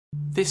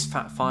This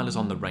fat file is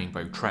on the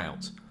rainbow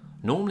trout,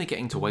 normally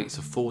getting to weights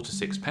of 4 to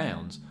 6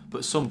 pounds,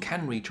 but some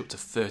can reach up to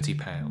 30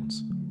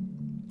 pounds.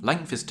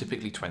 Length is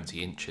typically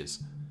 20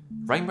 inches.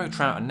 Rainbow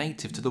trout are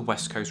native to the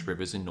west coast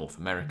rivers in North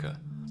America,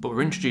 but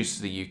were introduced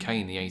to the UK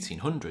in the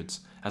 1800s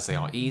as they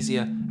are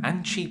easier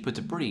and cheaper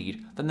to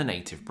breed than the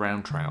native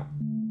brown trout.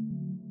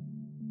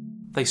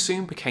 They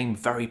soon became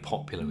very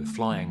popular with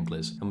fly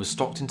anglers and were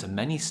stocked into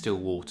many still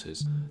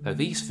waters, though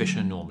these fish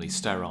are normally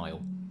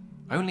sterile.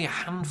 Only a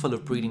handful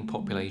of breeding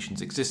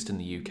populations exist in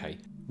the UK,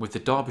 with the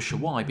Derbyshire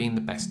Wye being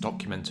the best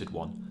documented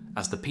one,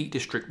 as the Peak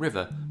District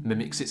River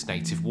mimics its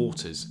native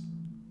waters.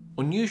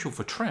 Unusual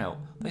for trout,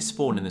 they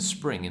spawn in the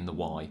spring in the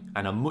Wye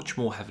and are much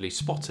more heavily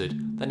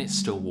spotted than its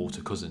still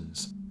water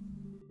cousins.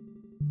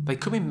 They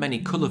come in many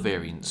colour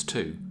variants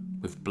too,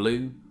 with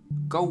blue,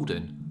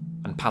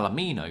 golden and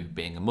palomino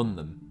being among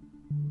them.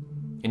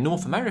 In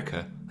North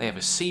America, they have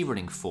a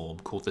sea-running form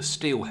called the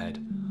steelhead,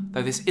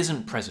 though this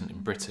isn't present in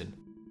Britain.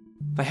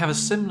 They have a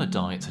similar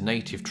diet to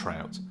native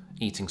trout,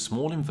 eating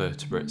small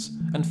invertebrates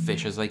and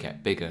fish as they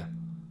get bigger.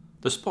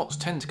 The spots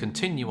tend to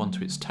continue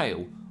onto its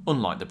tail,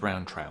 unlike the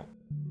brown trout.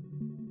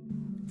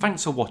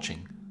 Thanks for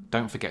watching.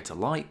 Don't forget to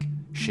like,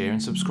 share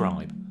and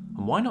subscribe,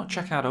 and why not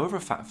check out our other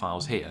fat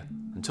files here.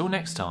 Until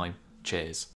next time, cheers.